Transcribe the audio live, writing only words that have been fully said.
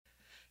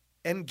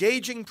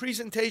Engaging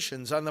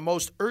presentations on the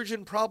most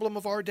urgent problem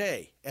of our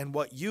day and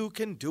what you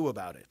can do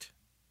about it.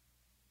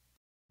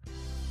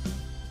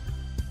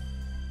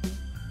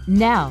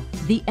 Now,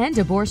 the End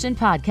Abortion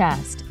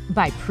Podcast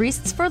by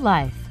Priests for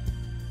Life.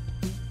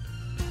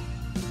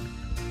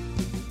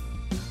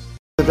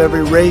 Of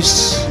every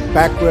race,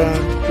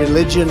 background,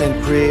 religion,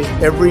 and creed,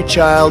 every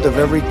child of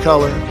every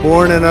color,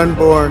 born and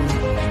unborn,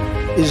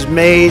 is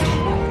made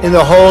in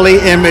the holy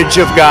image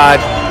of God.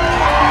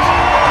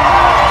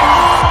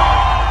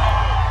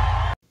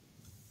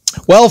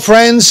 Well,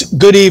 friends,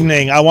 good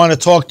evening. I want to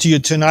talk to you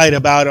tonight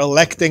about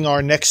electing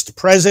our next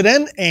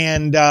president,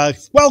 and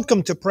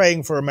welcome to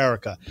Praying for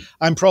America.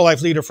 I'm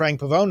pro-life leader Frank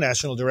Pavone,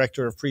 National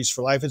Director of Priests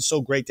for Life. It's so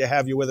great to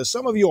have you with us.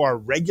 Some of you are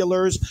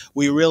regulars.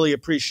 We really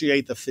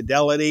appreciate the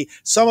fidelity.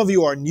 Some of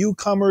you are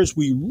newcomers.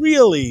 We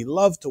really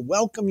love to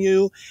welcome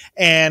you,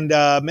 and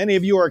many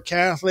of you are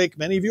Catholic.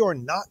 Many of you are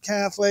not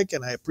Catholic,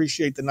 and I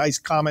appreciate the nice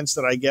comments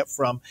that I get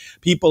from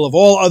people of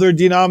all other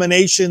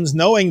denominations,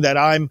 knowing that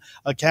I'm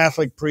a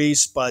Catholic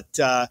priest, but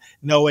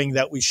knowing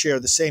that we share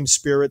the same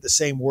spirit, the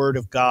same word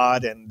of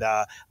God, and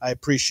I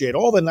appreciate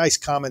all the nice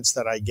comments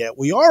that I get.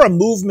 We are a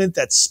movement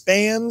that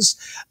spans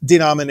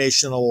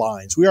denominational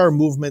lines. We are a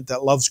movement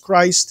that loves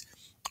Christ.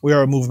 We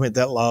are a movement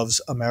that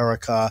loves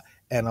America,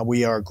 and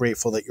we are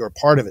grateful that you're a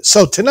part of it.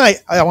 So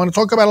tonight, I want to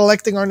talk about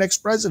electing our next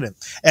president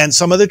and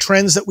some of the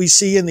trends that we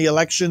see in the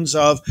elections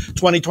of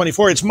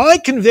 2024. It's my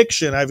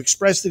conviction, I've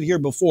expressed it here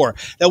before,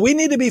 that we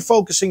need to be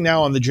focusing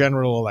now on the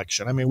general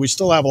election. I mean, we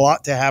still have a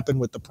lot to happen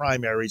with the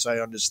primaries, I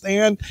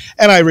understand,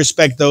 and I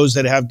respect those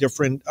that have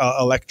different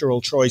electoral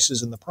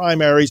choices in the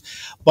primaries,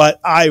 but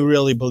I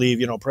really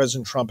believe,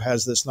 President Trump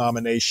has this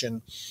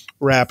nomination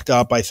wrapped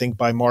up. I think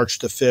by March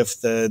the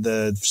 5th,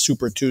 the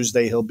Super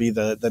Tuesday, he'll be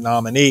the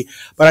nominee.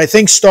 But I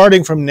think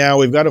starting from now,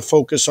 we've got to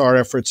focus our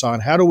efforts on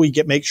how do we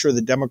make sure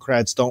the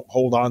Democrats don't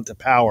hold on to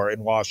power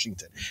in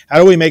Washington? How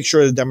do we make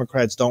sure the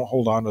Democrats don't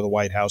hold on to the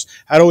White House?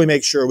 How do we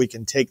make sure we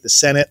can take the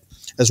Senate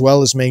as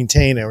well as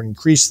maintain or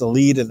increase the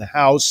lead in the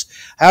House?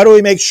 How do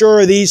we make sure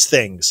of these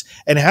things?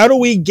 And how do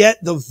we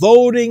get the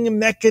voting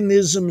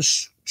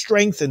mechanisms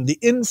strengthened, the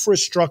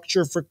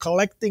infrastructure for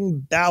collecting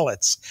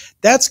ballots?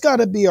 That's got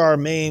to be our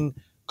main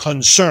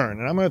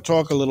concern. And I'm going to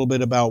talk a little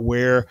bit about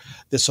where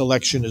this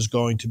election is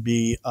going to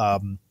be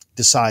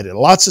decided.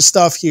 Lots of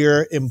stuff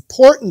here,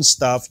 important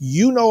stuff.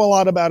 You know a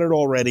lot about it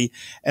already,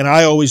 and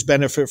I always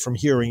benefit from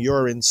hearing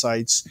your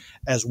insights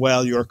as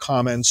well. Your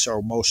comments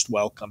are most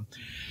welcome.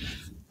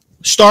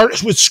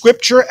 Start with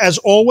scripture. As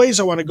always,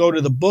 I want to go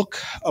to the book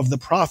of the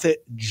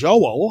prophet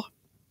Joel.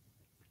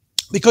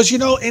 Because,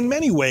 in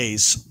many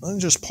ways, let me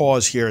just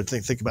pause here and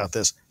think about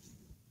this.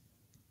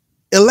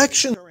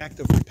 Elections are an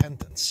act of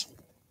repentance.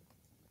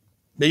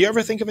 Do you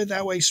ever think of it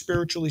that way,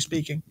 spiritually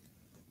speaking?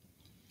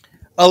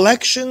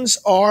 Elections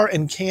are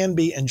and can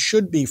be and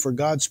should be for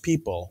God's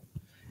people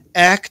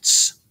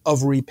acts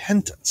of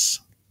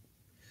repentance.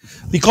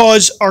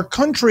 Because our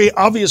country,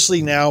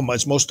 obviously now,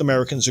 as most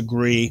Americans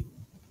agree,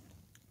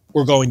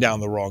 we're going down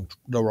the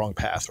wrong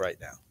path right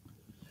now.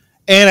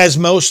 And as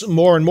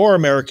more and more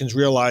Americans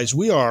realize,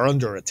 we are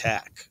under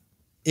attack.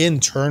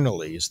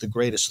 Internally is the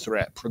greatest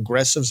threat.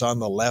 Progressives on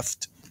the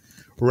left,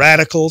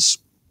 radicals,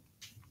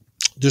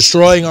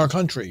 destroying our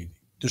country,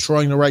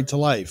 destroying the right to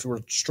life. We're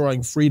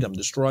destroying freedom,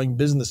 destroying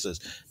businesses,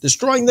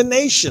 destroying the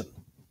nation.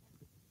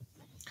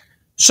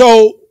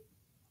 So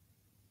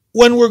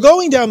when we're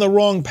going down the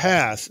wrong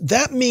path,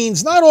 that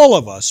means not all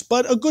of us,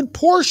 but a good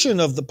portion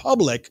of the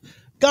public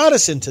got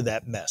us into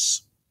that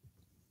mess.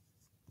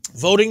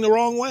 Voting the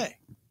wrong way.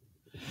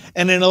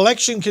 And an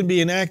election can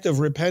be an act of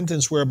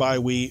repentance whereby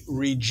we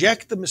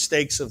reject the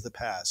mistakes of the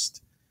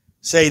past.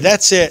 Say,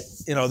 that's it.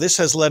 This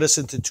has led us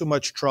into too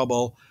much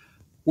trouble.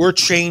 We're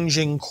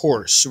changing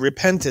course.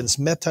 Repentance,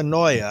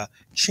 metanoia,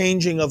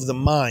 changing of the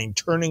mind,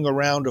 turning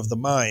around of the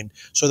mind,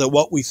 so that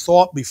what we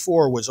thought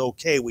before was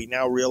okay, we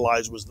now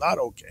realize was not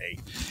okay.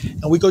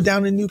 And we go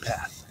down a new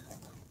path.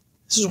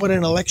 This is what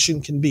an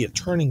election can be, a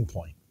turning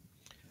point.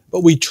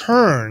 But we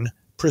turn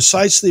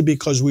precisely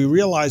because we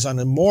realize on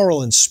a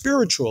moral and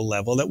spiritual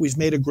level that we've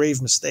made a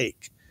grave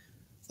mistake.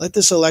 Let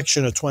this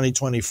election of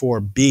 2024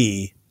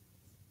 be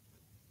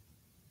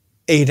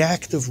an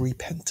act of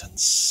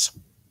repentance.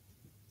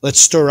 Let's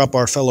stir up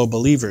our fellow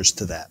believers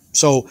to that.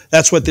 So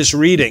that's what that's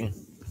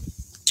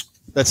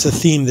the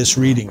theme this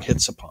reading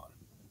hits upon.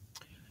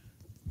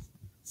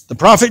 The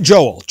prophet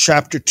Joel,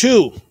 chapter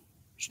 2,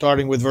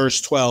 starting with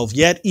verse 12.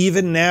 Yet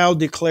even now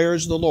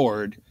declares the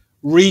Lord,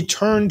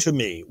 return to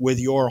me with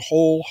your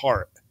whole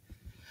heart,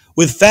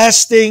 with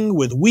fasting,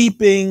 with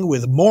weeping,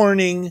 with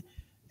mourning,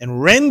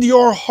 and rend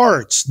your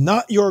hearts,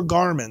 not your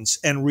garments,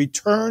 and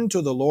return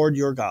to the Lord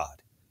your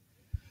God.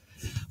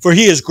 For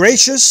he is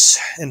gracious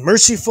and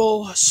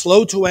merciful,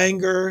 slow to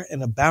anger,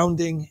 and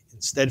abounding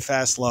in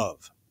steadfast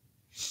love.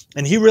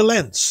 And he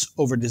relents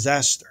over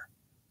disaster.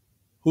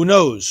 Who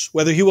knows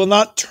whether he will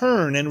not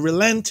turn and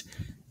relent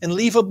and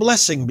leave a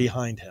blessing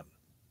behind him,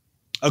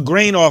 a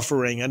grain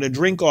offering and a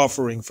drink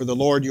offering for the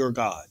Lord your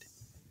God.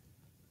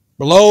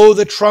 Blow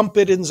the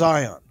trumpet in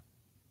Zion.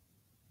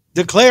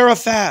 Declare a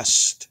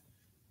fast.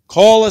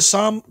 Call a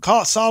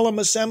solemn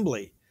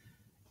assembly.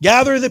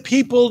 Gather the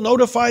people,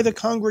 notify the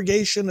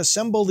congregation,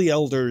 assemble the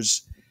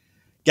elders.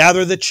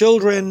 Gather the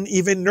children,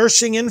 even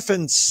nursing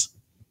infants.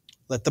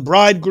 Let the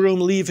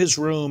bridegroom leave his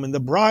room and the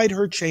bride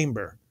her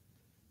chamber.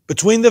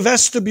 Between the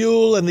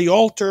vestibule and the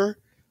altar,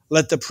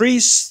 let the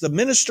priests, the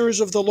ministers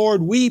of the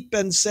Lord, weep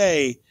and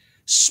say,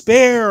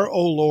 Spare,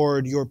 O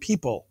Lord, your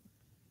people,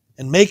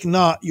 and make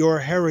not your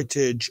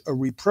heritage a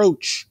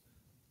reproach,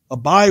 a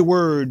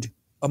byword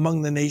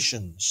among the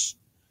nations.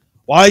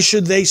 Why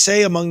should they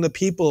say among the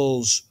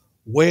peoples,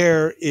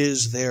 Where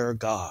is their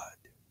God?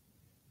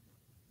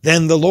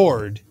 Then the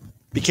Lord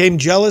became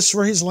jealous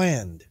for his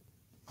land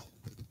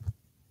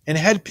and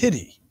had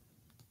pity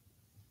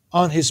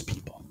on his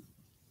people.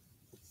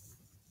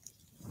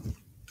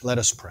 Let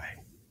us pray.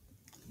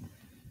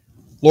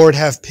 Lord,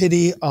 have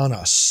pity on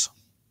us.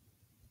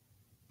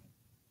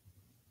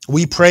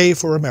 We pray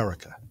for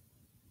America.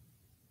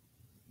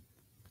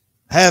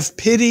 Have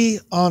pity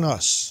on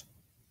us,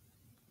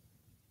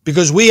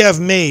 because we have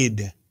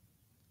made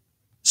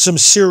some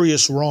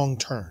serious wrong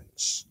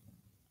turns.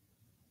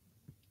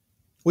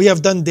 We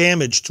have done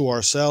damage to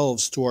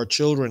ourselves, to our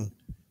children,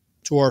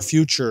 to our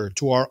future,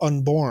 to our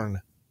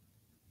unborn.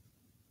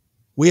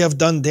 We have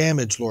done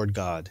damage, Lord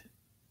God.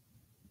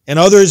 And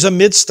others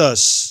amidst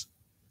us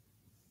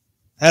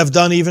have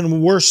done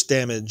even worse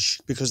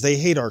damage because they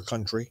hate our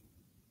country.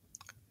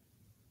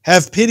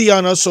 Have pity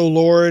on us, O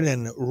Lord,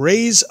 and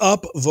raise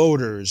up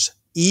voters,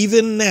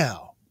 even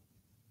now,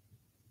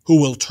 who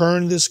will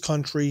turn this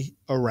country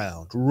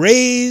around.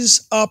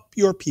 Raise up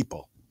your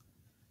people.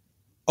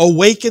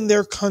 Awaken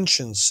their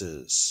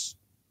consciences.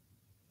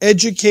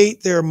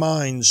 Educate their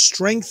minds.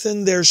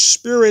 Strengthen their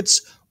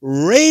spirits.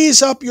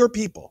 Raise up your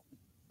people.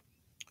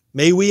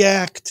 May we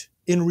act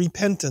in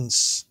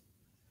repentance.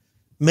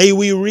 May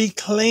we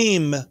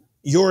reclaim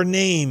your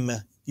name,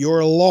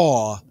 your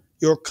law,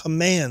 your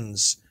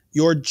commands,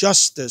 your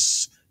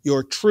justice,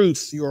 your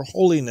truth, your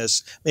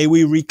holiness. May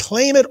we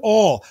reclaim it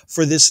all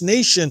for this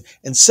nation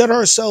and set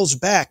ourselves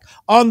back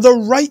on the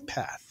right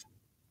path.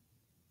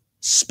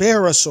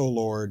 Spare us, O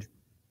Lord,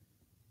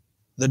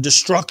 the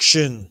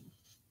destruction,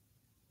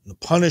 the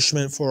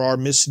punishment for our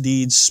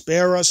misdeeds.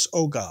 Spare us,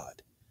 O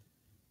God,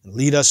 and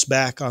lead us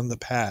back on the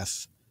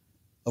path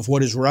of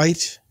what is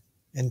right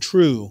and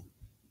true,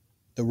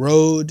 the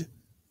road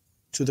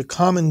to the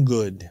common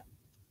good.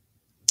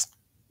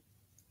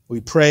 We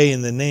pray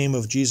in the name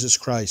of Jesus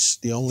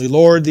Christ, the only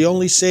Lord, the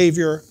only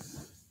Savior,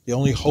 the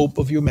only hope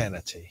of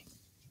humanity.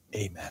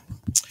 Amen.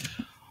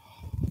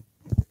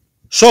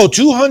 So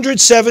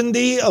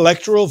 270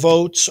 electoral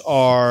votes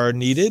are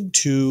needed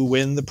to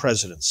win the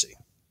presidency.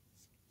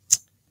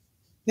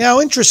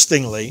 Now,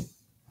 interestingly,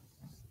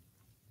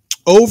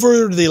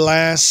 over the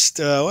last,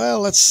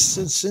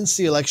 since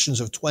the elections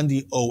of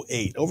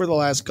 2008, over the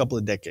last couple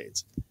of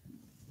decades,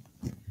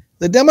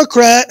 the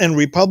Democrat and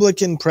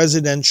Republican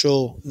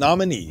presidential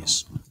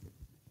nominees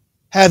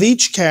have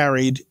each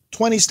carried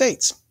 20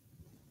 states.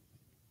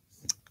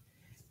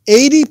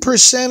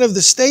 80% of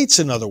the states,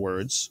 in other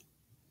words,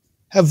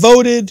 have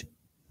voted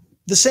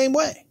the same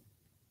way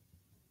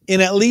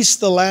in at least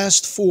the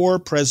last 4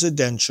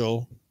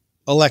 presidential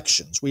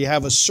elections. We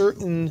have a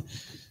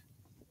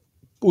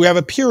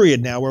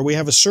period now where we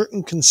have a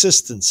certain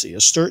consistency, a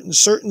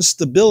certain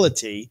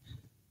stability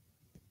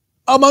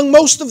among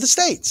most of the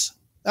states.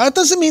 Now, that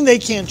doesn't mean they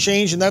can't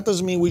change, and that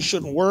doesn't mean we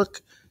shouldn't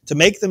work to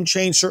make them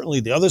change.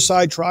 Certainly, the other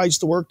side tries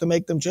to work to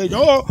make them change.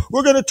 Oh,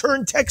 we're going to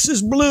turn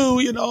Texas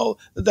blue. You know,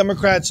 the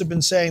Democrats have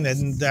been saying that,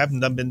 and they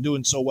haven't been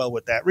doing so well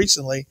with that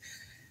recently.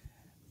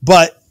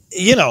 But,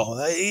 you know,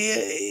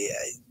 the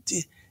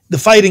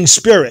fighting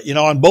spirit, you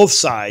know, on both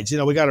sides, you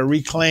know, we got to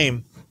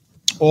reclaim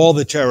all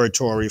the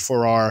territory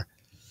for our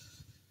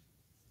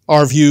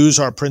views,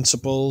 our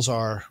principles,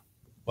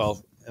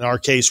 in our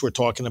case, we're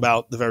talking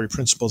about the very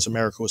principles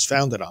America was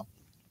founded on.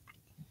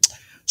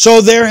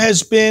 So there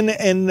has been,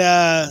 in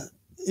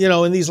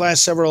these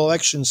last several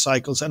election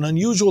cycles, an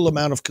unusual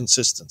amount of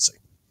consistency.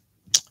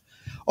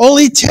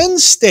 Only 10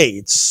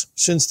 states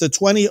since the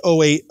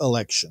 2008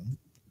 election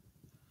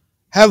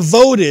have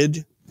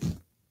voted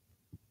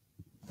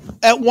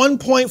at one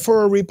point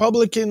for a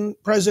Republican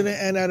president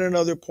and at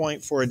another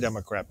point for a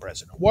Democrat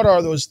president. What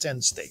are those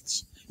 10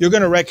 states? You're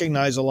going to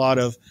recognize a lot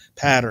of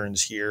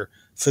patterns here,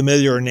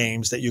 familiar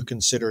names that you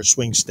consider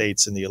swing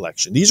states in the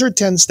election. These are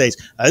 10 states.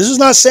 Now, this is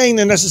not saying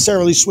they're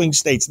necessarily swing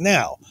states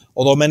now,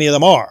 although many of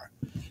them are.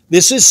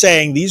 This is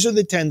saying these are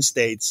the 10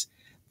 states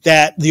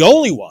that the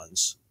only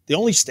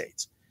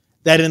states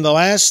that in the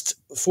last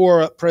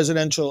 4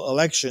 presidential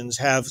elections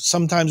have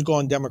sometimes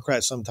gone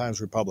Democrat,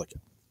 sometimes Republican.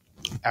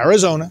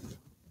 Arizona,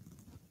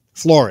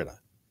 Florida,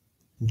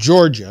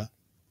 Georgia,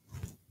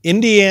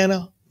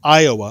 Indiana,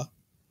 Iowa,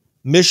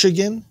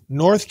 Michigan,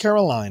 North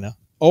Carolina,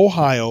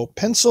 Ohio,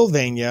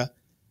 Pennsylvania,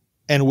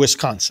 and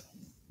Wisconsin.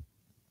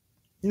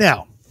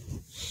 Now,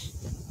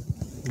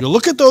 you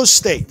look at those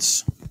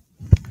states,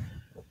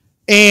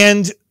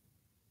 and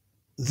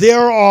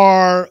there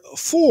are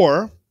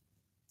 4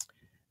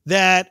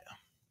 that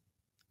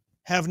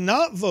have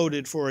not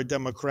voted for a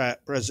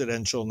Democrat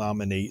presidential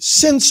nominee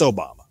since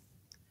Obama.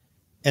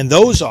 And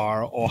those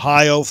are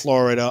Ohio,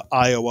 Florida,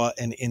 Iowa,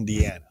 and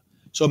Indiana.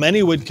 So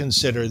many would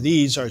consider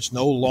these are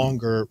no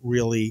longer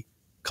really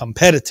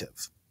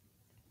competitive.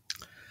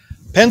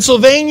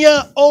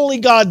 Pennsylvania, only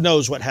God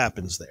knows what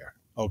happens there.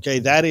 Okay,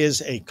 that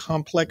is a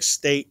complex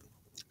state.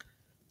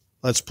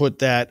 Let's put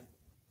that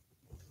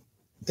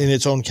in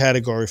its own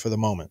category for the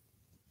moment.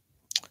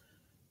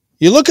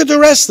 You look at the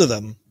rest of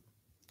them,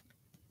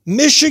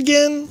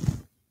 Michigan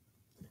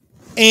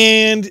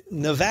and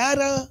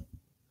Nevada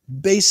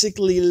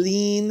basically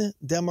lean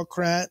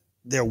Democrat.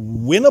 They're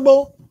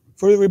winnable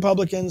for the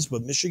Republicans,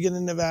 but Michigan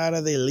and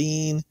Nevada, they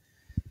lean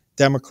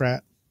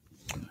Democrat.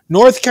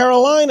 North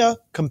Carolina,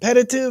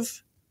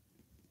 competitive,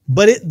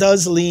 but it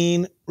does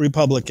lean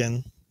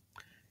Republican.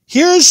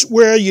 Here's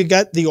where you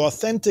get the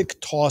authentic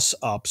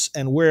toss-ups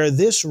and where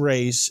this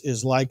race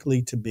is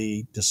likely to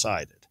be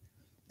decided.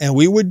 And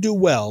we would do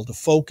well to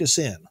focus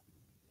in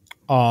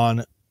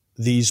on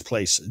these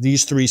places,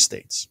 these three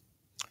states: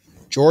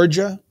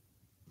 Georgia,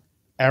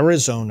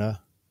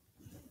 Arizona,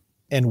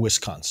 and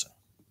Wisconsin.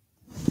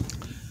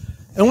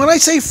 And when I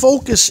say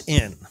focus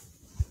in,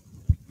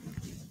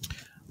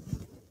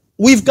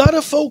 we've got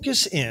to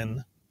focus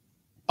in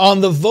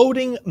on the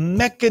voting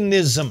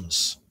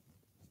mechanisms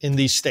in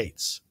these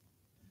states,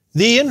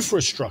 the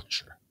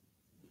infrastructure,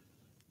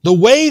 the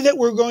way that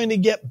we're going to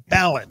get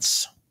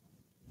ballots.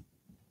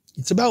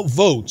 It's about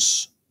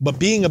votes, but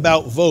being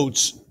about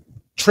votes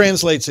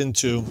translates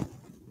into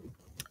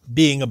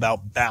being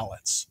about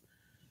ballots.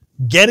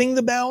 Getting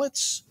the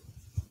ballots,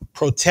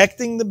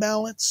 protecting the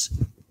ballots,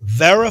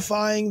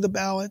 verifying the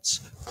ballots,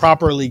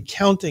 properly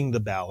counting the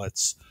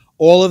ballots,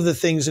 all of the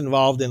things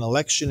involved in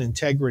election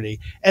integrity,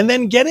 and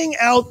then getting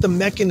out the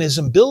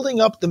mechanism, building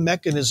up the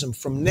mechanism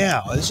from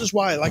now. This is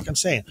why, like I'm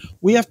saying,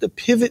 we have to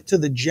pivot to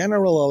the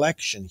general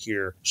election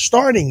here,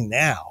 starting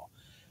now.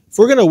 If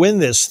we're going to win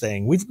this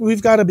thing,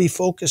 we've got to be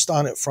focused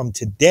on it from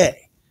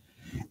today.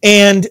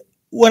 And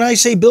when I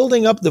say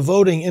building up the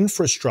voting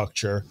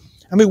infrastructure,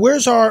 I mean,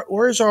 where's our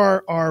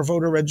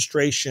voter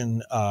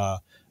registration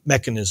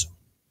mechanism?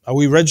 Are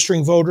we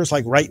registering voters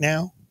like right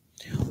now?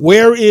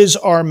 Where is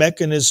our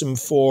mechanism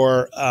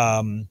for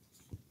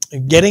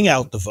getting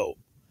out the vote,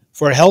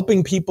 for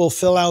helping people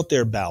fill out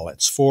their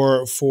ballots,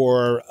 for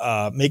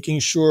making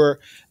sure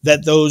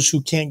that those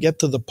who can't get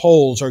to the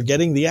polls are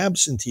getting the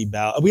absentee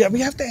ballot? We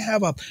have to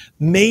have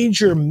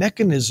major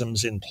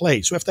mechanisms in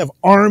place. We have to have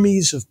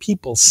armies of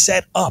people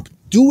set up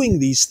doing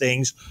these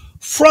things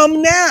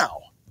from now.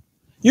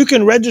 You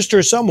can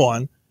register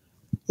someone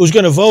who's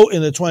going to vote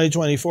in the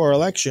 2024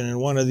 election in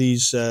one of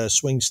these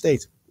swing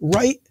states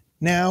right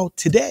now,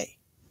 today.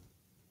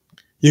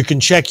 You can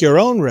check your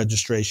own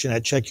registration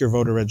at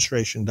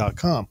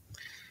checkyourvoterregistration.com.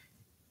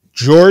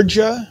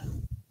 Georgia,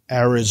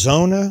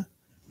 Arizona,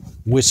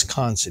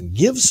 Wisconsin.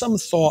 Give some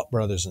thought,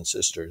 brothers and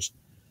sisters,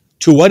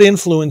 to what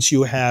influence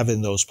you have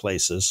in those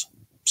places.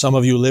 Some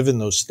of you live in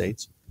those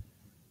states.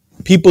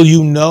 People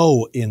you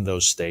know in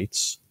those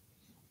states.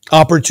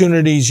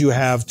 Opportunities you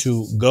have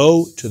to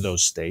go to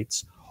those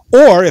states.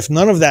 Or if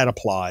none of that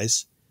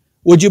applies,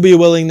 would you be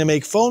willing to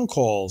make phone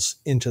calls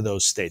into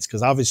those states?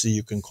 Because obviously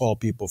you can call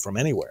people from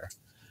anywhere.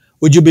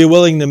 Would you be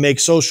willing to make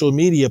social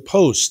media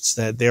posts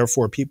that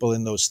therefore people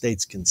in those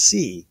states can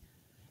see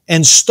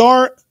and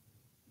start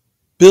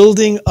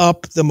building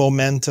up the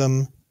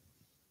momentum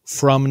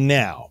from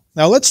now?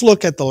 Now let's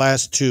look at the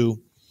last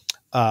two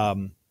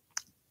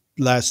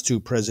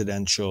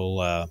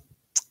presidential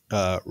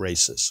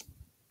races.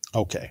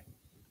 Okay.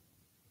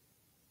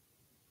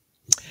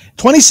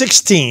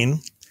 2016,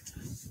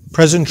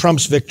 President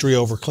Trump's victory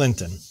over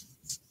Clinton.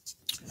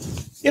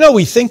 You know,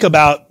 we think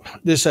about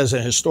this as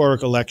a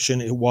historic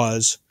election. It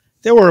was.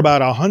 There were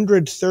about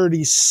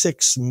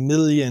 136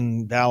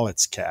 million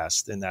ballots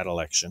cast in that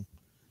election.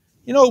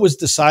 You know, it was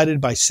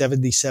decided by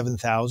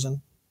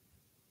 77,000.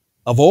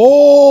 Of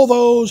all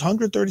those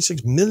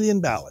 136 million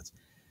ballots,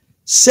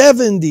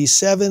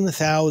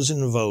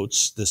 77,000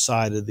 votes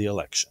decided the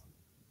election.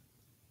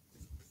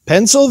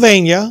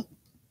 Pennsylvania,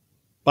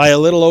 by a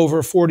little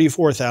over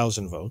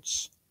 44,000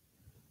 votes.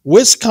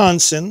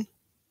 Wisconsin,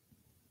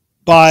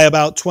 by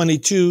about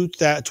 22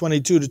 to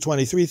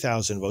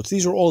 23,000 votes.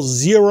 These are all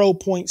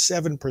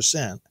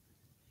 0.7%.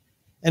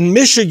 And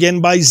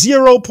Michigan by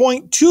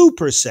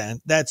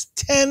 0.2%. That's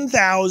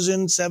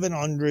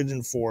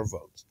 10,704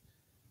 votes.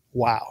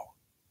 Wow.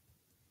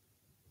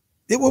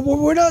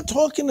 We're not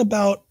talking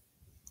about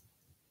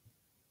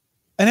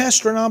an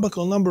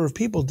astronomical number of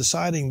people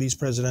deciding these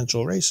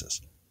presidential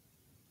races.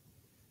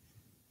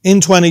 In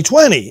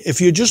 2020,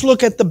 if you just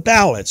look at the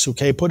ballots,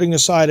 okay, putting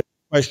aside the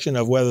question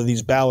of whether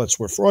these ballots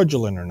were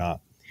fraudulent or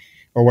not,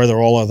 or whether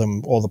all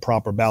the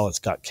proper ballots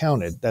got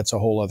counted, that's a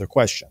whole other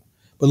question.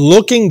 But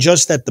looking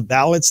just at the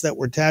ballots that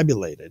were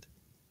tabulated,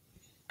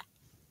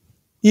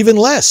 even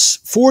less,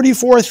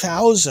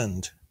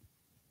 44,000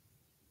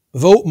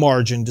 vote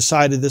margin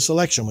decided this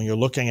election. When you're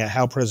looking at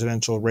how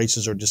presidential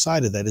races are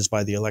decided, that is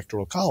by the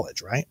Electoral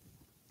College, right?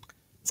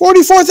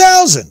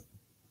 44,000.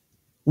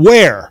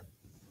 Where?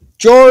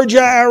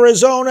 Georgia,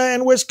 Arizona,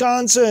 and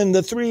Wisconsin,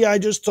 the three I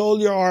just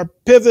told you, are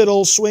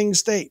pivotal swing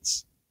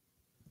states.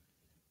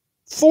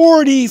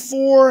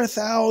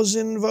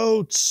 44,000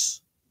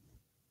 votes.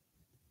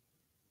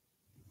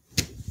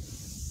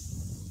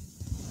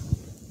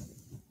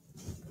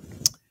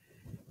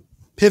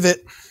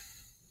 Pivot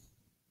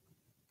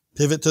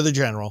to the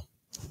general.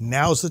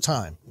 Now's the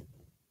time.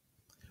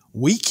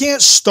 We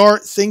can't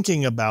start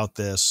thinking about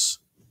this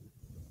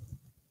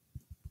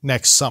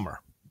next summer.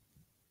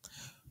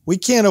 We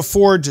can't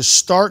afford to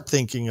start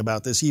thinking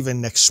about this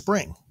even next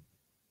spring.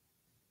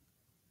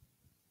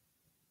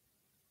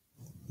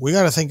 We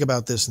got to think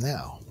about this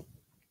now.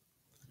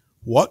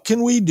 What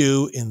can we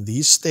do in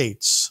these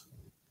states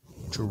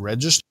to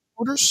register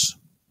voters?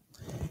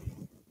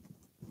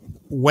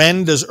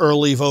 When does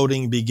early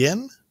voting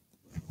begin?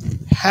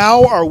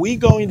 How are we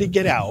going to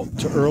get out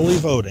to early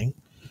voting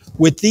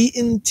with the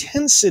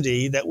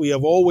intensity that we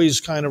have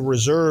always kind of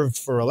reserved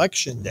for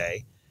Election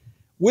Day,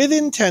 with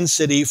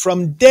intensity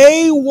from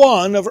day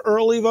one of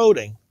early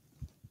voting,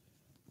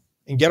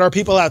 and get our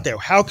people out there?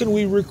 How can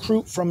we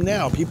recruit from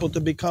now people to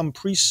become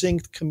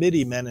precinct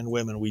committee men and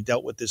women? We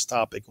dealt with this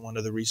topic in one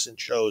of the recent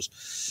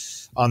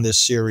shows on this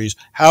series.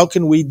 How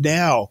can we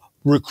now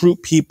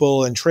recruit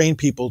people and train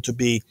people to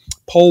be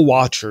poll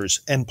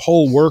watchers and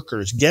poll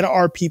workers? Get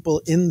our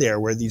people in there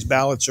where these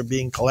ballots are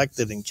being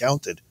collected and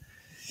counted.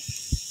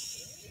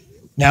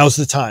 Now's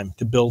the time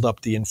to build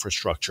up the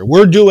infrastructure.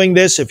 We're doing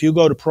this. If you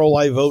go to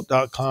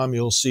prolifevote.com,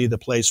 you'll see the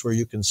place where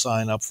you can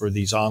sign up for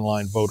these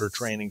online voter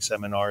training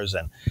seminars,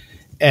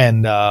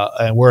 and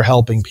we're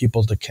helping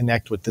people to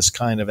connect with this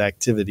kind of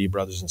activity,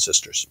 brothers and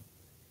sisters.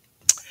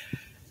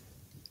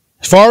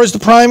 As far as the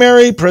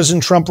primary,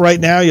 President Trump right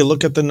now, you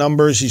look at the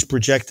numbers, he's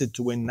projected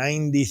to win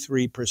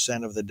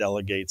 93% of the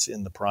delegates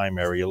in the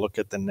primary. You look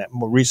at the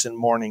recent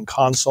Morning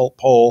Consult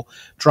poll,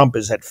 Trump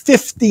is at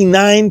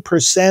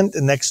 59%.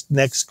 The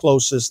next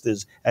closest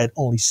is at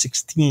only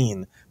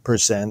 16%,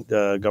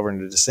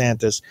 Governor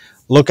DeSantis.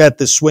 Look at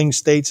the swing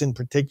states in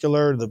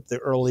particular, the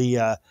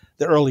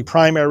early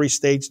primary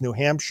states, New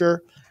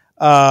Hampshire,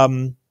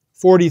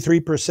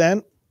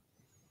 43%.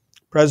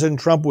 President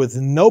Trump with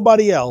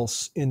nobody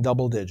else in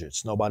double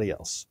digits, nobody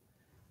else.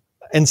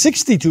 And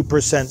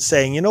 62%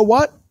 saying, you know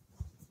what?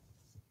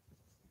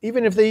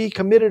 Even if he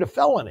committed a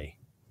felony,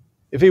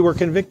 if he were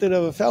convicted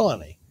of a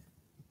felony,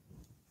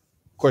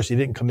 of course he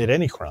didn't commit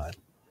any crime,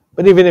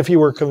 but even if he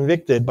were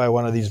convicted by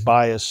one of these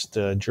biased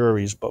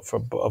juries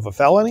of a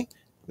felony,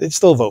 they'd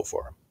still vote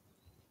for him.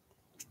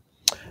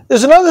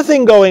 There's another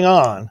thing going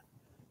on,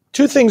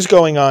 two things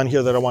going on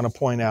here that I want to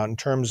point out in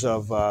terms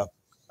of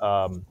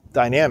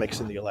dynamics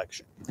in the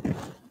election.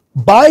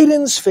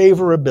 Biden's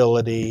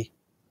favorability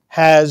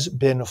has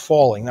been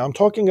falling. Now, I'm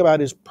talking about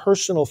his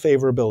personal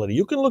favorability.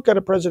 You can look at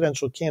a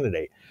presidential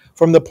candidate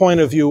from the point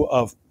of view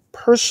of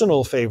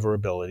personal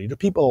favorability. Do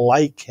people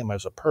like him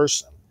as a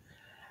person?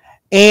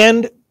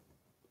 And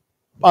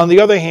on the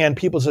other hand,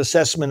 people's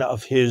assessment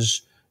of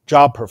his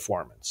job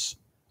performance.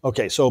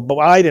 Okay, so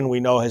Biden, we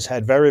know, has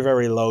had very,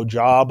 very low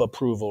job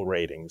approval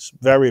ratings,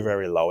 very,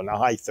 very low, in the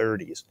high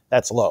 30s.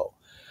 That's low.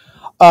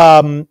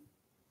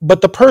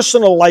 But the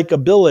personal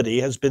likability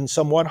has been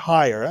somewhat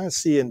higher. I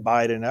see in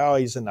Biden, oh,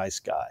 he's a nice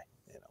guy.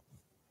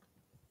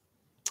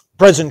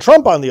 President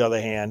Trump, on the other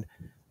hand,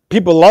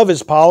 people love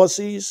his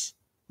policies.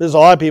 There's a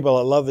lot of people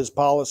that love his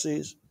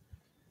policies.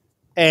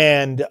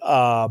 And you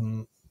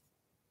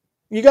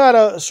got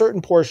a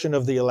certain portion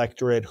of the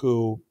electorate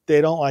who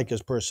they don't like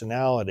his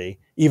personality,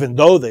 even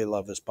though they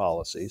love his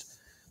policies.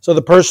 So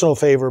the personal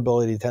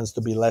favorability tends to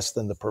be less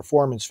than the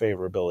performance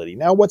favorability.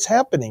 Now, what's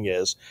happening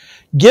is,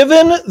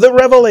 given the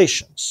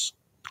revelations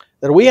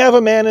that we have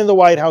a man in the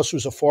White House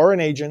who's a foreign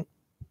agent,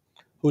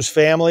 whose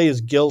family is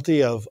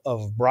guilty of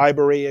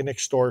bribery and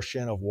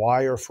extortion, of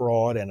wire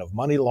fraud, and of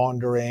money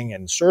laundering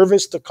and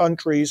service to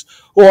countries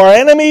who are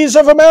enemies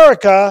of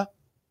America,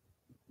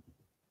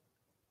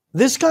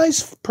 this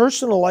guy's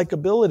personal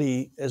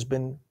likability has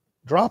been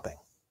dropping.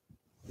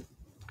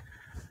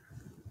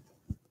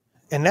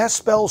 And that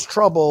spells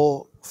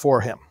trouble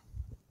for him.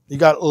 You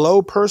got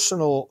low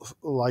personal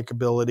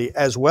likability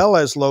as well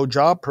as low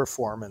job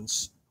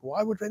performance.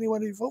 Why would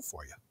anybody vote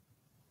for you?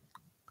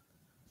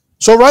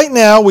 So right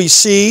now we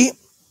see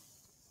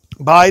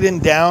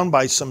Biden down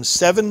by some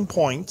 7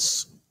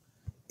 points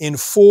in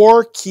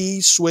 4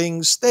 key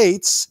swing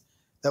states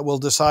that will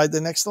decide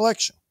the next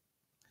election.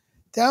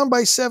 Down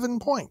by 7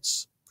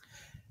 points.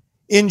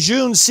 In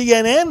June,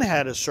 CNN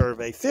had a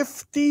survey.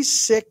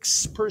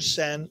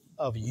 56%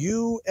 of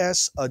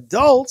U.S.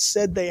 adults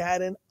said they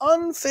had an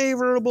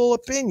unfavorable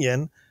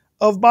opinion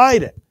of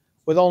Biden,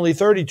 with only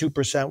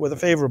 32% with a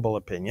favorable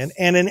opinion.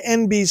 And an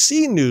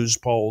NBC News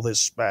poll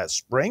this past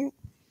spring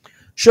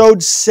showed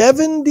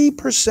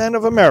 70%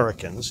 of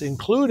Americans,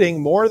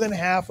 including more than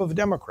half of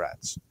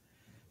Democrats,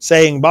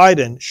 saying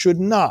Biden should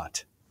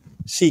not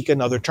seek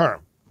another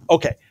term.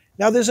 Okay,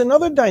 now there's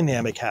another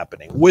dynamic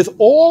happening. With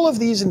all of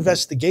these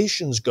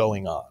investigations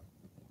going on,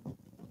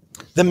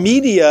 the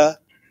media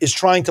is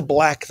trying to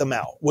black them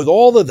out with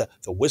all of the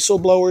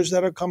whistleblowers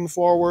that are coming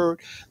forward,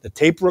 the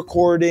tape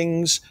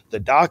recordings, the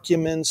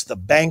documents, the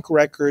bank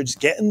records,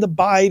 getting the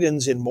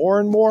Bidens in more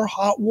and more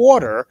hot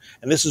water.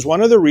 And this is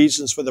one of the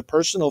reasons for the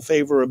personal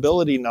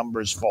favorability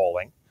numbers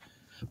falling.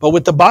 But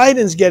with the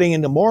Bidens getting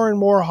into more and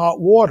more hot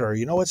water,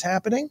 you know what's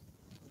happening?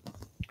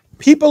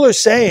 People are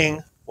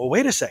saying, well,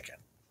 wait a second.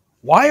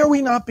 Why are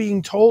we not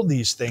being told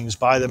these things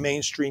by the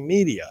mainstream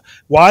media?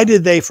 Why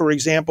did they, for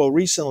example,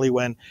 recently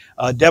when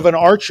Devon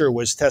Archer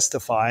was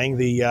testifying,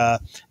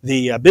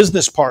 the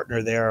business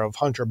partner there of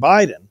Hunter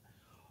Biden,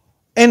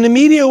 and the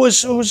media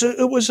was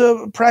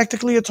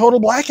practically a total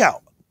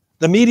blackout.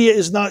 The media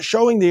is not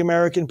showing the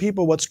American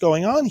people what's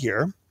going on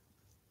here.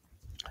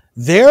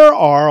 There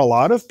are a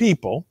lot of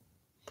people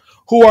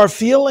who are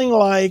feeling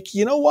like,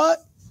 you know what?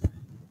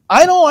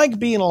 I don't like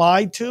being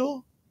lied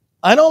to.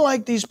 I don't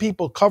like these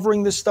people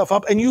covering this stuff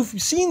up. And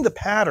you've seen the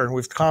pattern.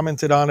 We've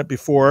commented on it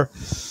before.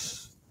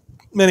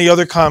 Many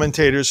other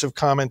commentators have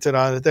commented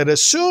on it, that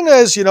as soon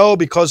as,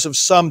 because of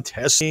some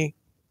testing.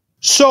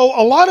 So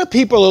a lot of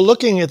people are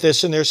looking at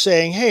this and they're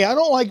saying, hey, I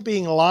don't like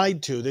being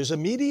lied to. There's a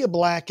media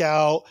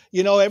blackout.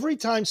 Every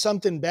time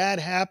something bad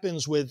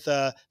happens with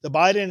the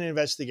Biden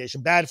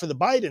investigation, bad for the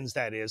Bidens,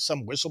 that is,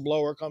 some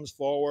whistleblower comes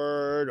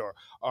forward or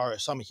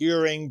some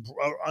hearing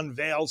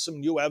unveils some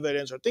new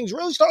evidence or things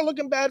really start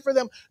looking bad for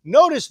them.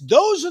 Notice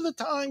those are the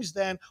times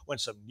then when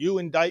some new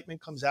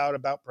indictment comes out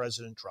about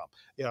President Trump.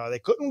 They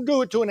couldn't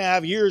do it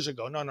 2.5 years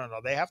ago. No.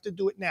 They have to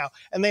do it now.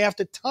 And they have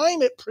to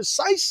time it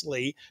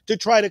precisely to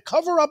try to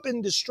cover up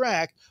and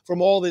distract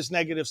from all this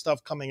negative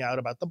stuff coming out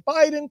about the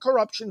Biden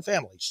corruption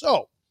family.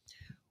 So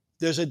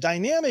there's a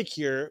dynamic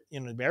here.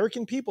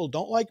 American people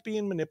don't like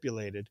being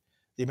manipulated.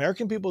 The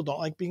American people don't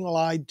like being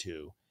lied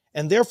to.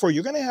 And therefore,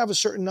 you're going to have a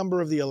certain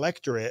number of the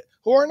electorate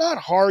who are not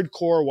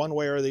hardcore one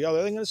way or the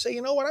other. They're going to say,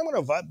 you know what, I'm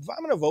going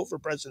to vote for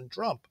President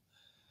Trump.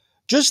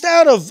 Just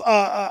out of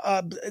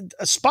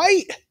a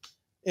spite.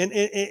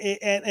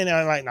 And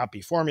I might not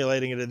be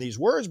formulating it in these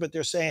words, but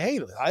they're saying, hey,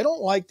 I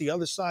don't like the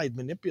other side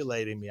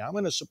manipulating me. I'm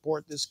going to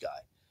support this guy.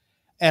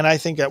 And I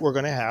think that we're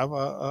going to have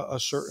a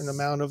certain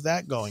amount of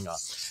that going on.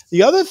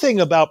 The other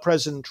thing about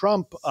President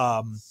Trump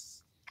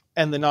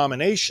and the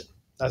nomination,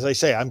 as I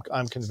say,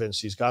 I'm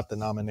convinced he's got the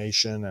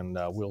nomination, and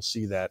we'll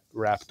see that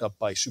wrapped up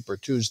by Super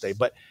Tuesday.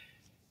 But,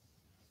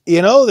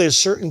 there's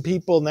certain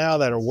people now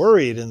that are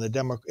worried in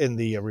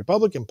the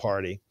Republican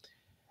Party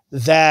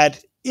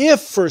that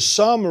if for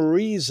some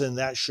reason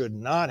that should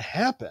not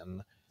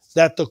happen,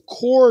 that the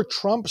core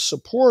Trump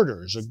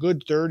supporters, a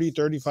good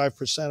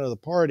 35% of the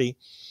party,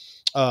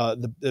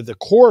 the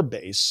core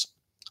base,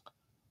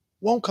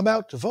 won't come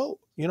out to vote.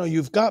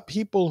 You've got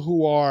people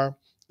who are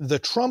the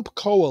Trump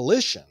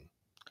coalition,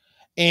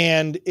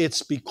 and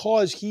it's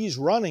because he's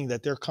running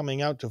that they're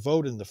coming out to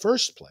vote in the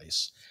first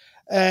place.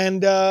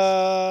 And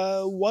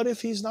what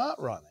if he's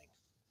not running?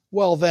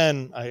 Well,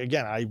 then,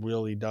 again, I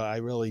really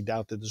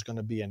doubt that there's going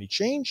to be any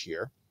change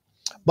here.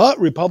 But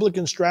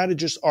Republican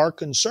strategists are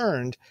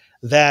concerned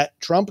that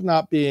Trump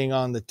not being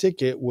on the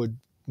ticket would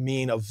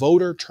mean a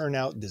voter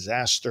turnout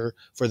disaster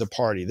for the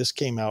party. This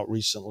came out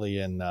recently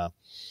in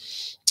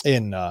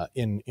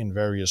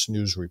various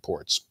news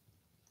reports.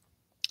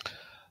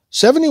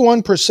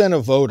 71%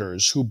 of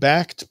voters who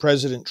backed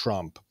President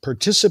Trump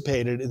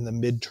participated in the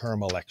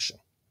midterm election.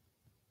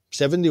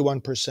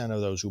 71%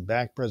 of those who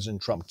backed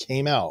President Trump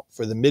came out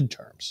for the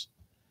midterms,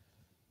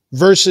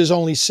 versus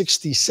only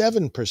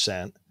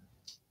 67%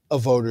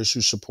 of voters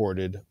who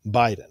supported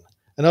Biden.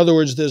 In other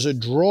words, there's a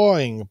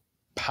drawing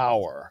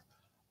power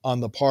on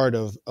the part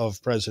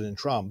of President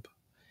Trump.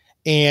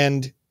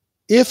 And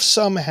if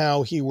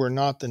somehow he were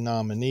not the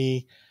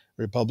nominee,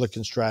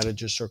 Republican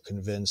strategists are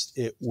convinced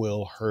it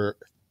will hurt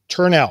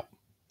turnout.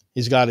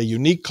 He's got a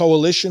unique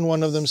coalition,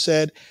 one of them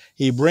said.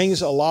 He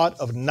brings a lot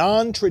of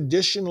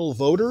non-traditional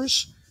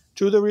voters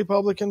to the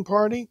Republican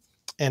Party,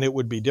 and it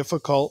would be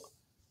difficult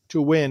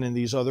to win in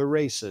these other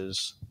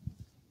races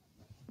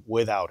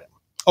without him.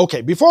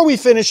 Okay, before we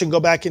finish and go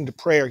back into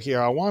prayer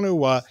here, I want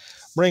to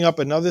bring up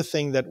another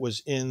thing that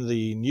was in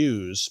the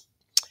news.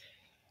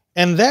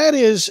 And that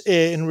is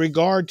in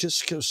regard to,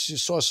 you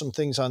saw some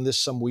things on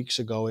this some weeks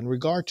ago, in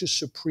regard to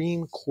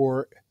Supreme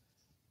Court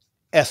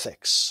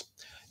ethics.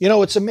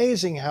 It's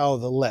amazing how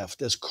the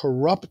left, as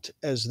corrupt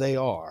as they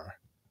are,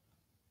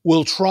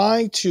 will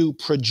try to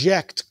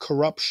project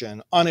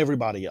corruption on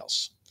everybody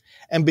else.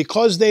 And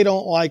because they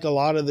don't like a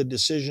lot of the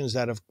decisions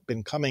that have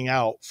been coming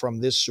out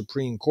from this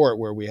Supreme Court,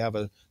 where we have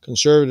a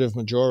conservative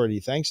majority,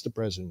 thanks to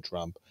President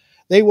Trump,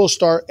 they will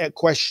start at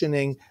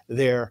questioning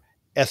their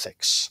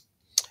ethics.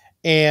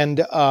 And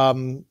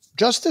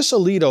Justice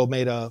Alito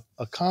made a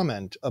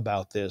comment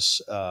about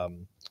this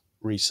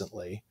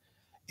recently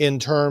in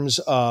terms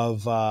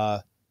of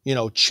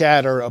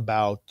chatter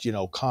about,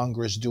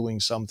 Congress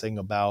doing something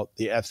about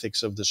the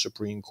ethics of the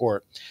Supreme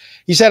Court.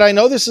 He said, I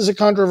know this is a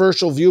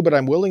controversial view, but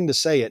I'm willing to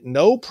say it.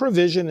 No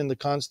provision in the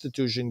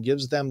Constitution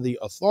gives them the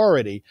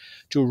authority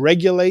to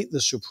regulate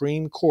the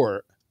Supreme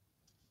Court,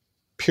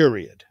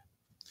 period.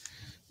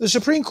 The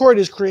Supreme Court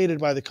is created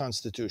by the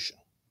Constitution.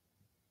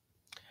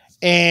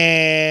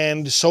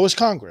 And so is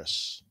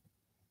Congress.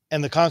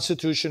 And the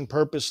Constitution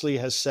purposely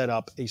has set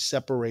up a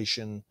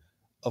separation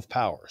of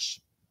powers,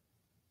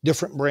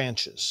 different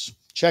branches,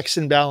 checks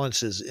and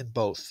balances in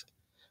both.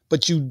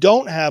 But you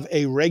don't have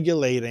a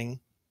regulating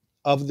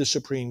of the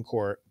Supreme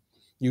Court.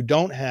 You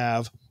don't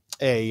have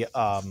a,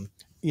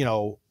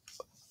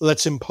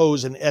 let's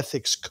impose an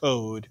ethics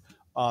code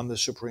on the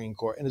Supreme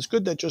Court. And it's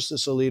good that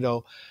Justice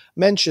Alito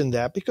mentioned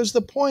that, because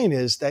the point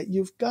is that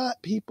you've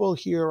got people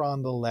here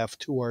on the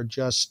left who are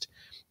just,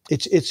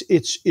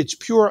 it's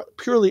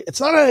purely,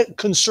 it's not a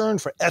concern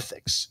for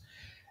ethics.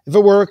 If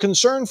it were a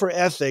concern for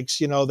ethics,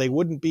 they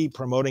wouldn't be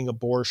promoting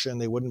abortion.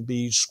 They wouldn't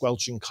be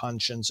squelching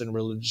conscience and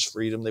religious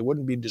freedom. They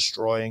wouldn't be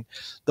destroying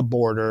the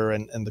border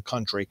and the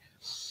country.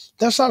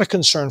 That's not a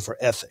concern for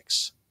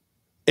ethics.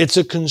 It's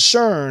a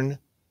concern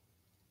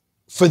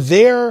for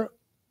their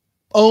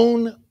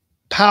own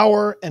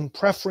power and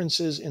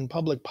preferences in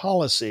public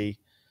policy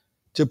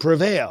to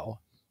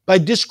prevail by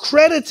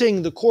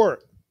discrediting the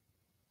court.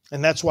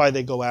 And that's why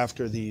they go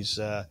after these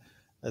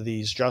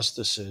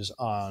justices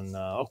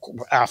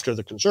after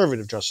the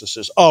conservative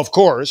justices. Of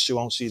course, you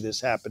won't see this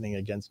happening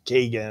against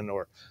Kagan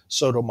or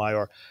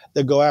Sotomayor.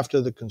 They go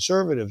after the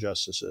conservative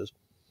justices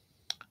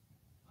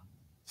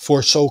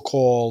for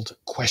so-called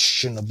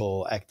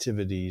questionable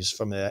activities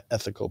from an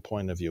ethical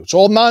point of view. It's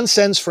all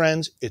nonsense,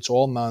 friends. It's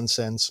all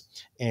nonsense.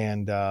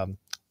 And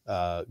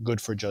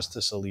good for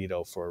Justice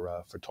Alito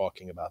for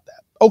talking about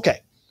that.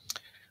 Okay,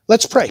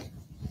 let's pray.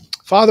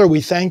 Father,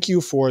 we thank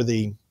you for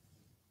the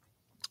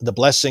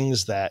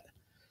blessings that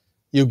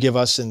you give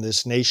us in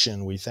this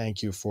nation. We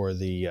thank you for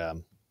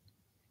the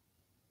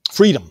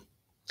freedom.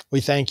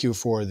 We thank you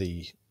for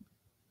the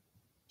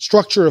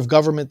structure of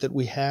government that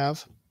we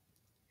have.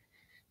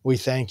 We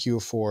thank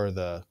you for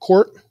the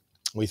court.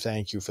 We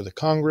thank you for the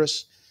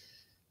Congress.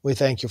 We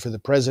thank you for the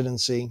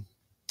presidency.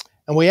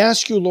 And we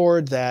ask you,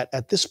 Lord, that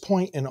at this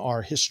point in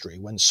our history,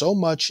 when so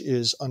much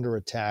is under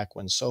attack,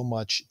 when so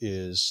much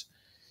is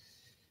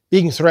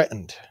being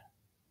threatened,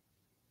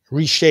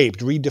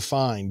 reshaped,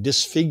 redefined,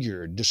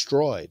 disfigured,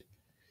 destroyed,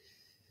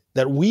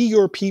 that we,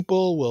 your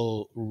people,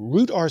 will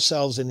root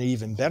ourselves in an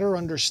even better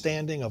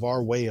understanding of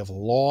our way of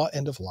law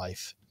and of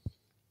life,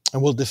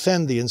 and will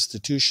defend the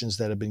institutions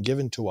that have been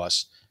given to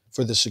us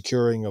for the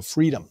securing of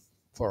freedom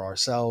for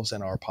ourselves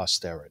and our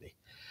posterity.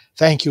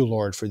 Thank you,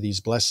 Lord, for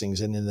these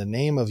blessings. And in the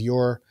name of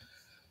your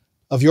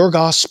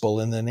gospel,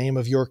 in the name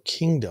of your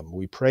kingdom,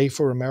 we pray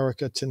for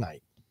America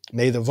tonight.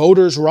 May the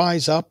voters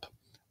rise up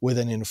with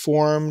an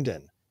informed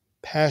and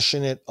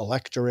passionate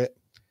electorate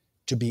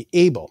to be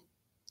able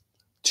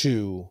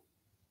to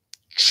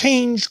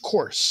change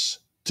course,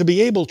 to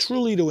be able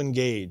truly to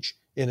engage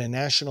in a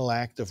national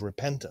act of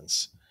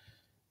repentance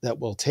that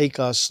will take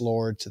us,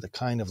 Lord, to the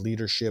kind of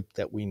leadership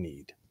that we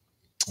need.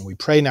 And we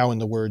pray now in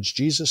the words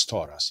Jesus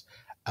taught us,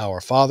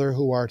 Our Father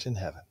who art in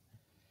heaven,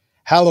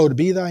 hallowed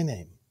be thy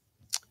name.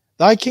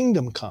 Thy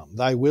kingdom come,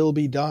 thy will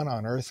be done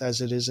on earth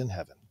as it is in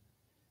heaven.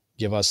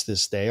 Give us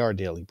this day our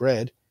daily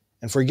bread,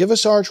 and forgive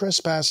us our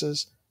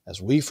trespasses,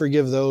 as we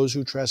forgive those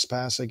who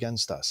trespass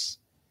against us.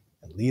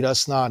 And lead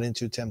us not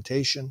into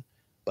temptation,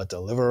 but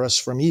deliver us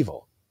from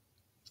evil.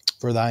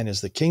 For thine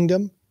is the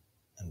kingdom,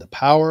 and the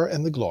power,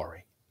 and the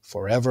glory,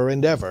 forever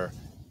and ever.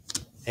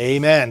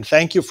 Amen.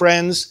 Thank you,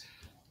 friends.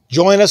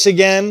 Join us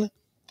again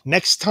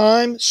next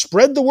time.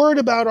 Spread the word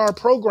about our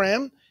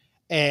program,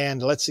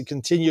 and let's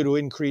continue to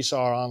increase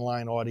our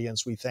online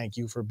audience. We thank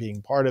you for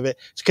being part of it.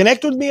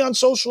 Connect with me on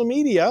social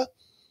media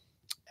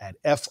at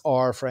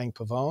FR Frank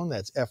Pavone.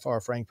 That's FR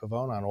Frank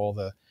Pavone on all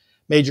the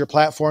major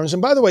platforms.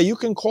 And by the way, you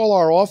can call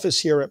our office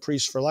here at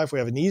Priests for Life. We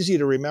have an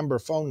easy-to-remember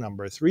phone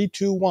number,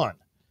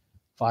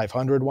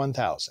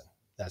 321-500-1000.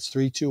 That's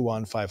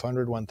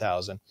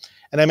 321-500-1000.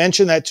 And I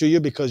mention that to you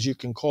because you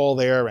can call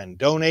there and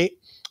donate.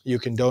 You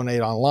can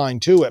donate online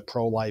too at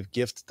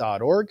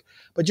prolifegift.org.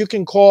 But you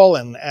can call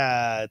and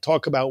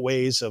talk about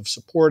ways of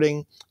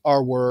supporting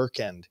our work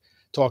and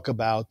talk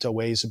about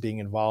ways of being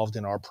involved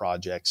in our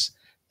projects.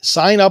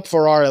 Sign up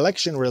for our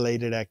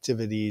election-related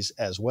activities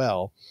as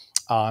well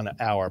on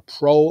our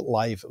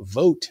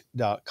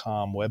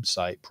prolifevote.com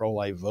website,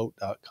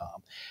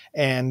 prolifevote.com.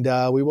 And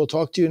we will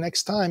talk to you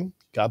next time.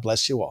 God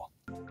bless you all.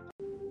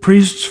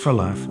 Priests for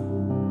Life,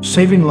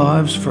 saving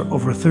lives for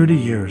over 30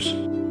 years.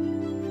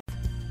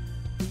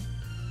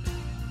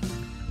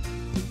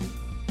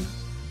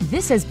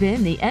 This has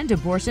been the End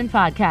Abortion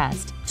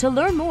Podcast. To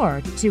learn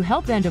more, to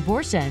help end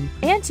abortion,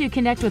 and to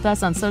connect with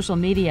us on social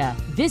media,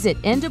 visit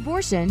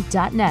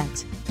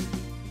endabortion.net.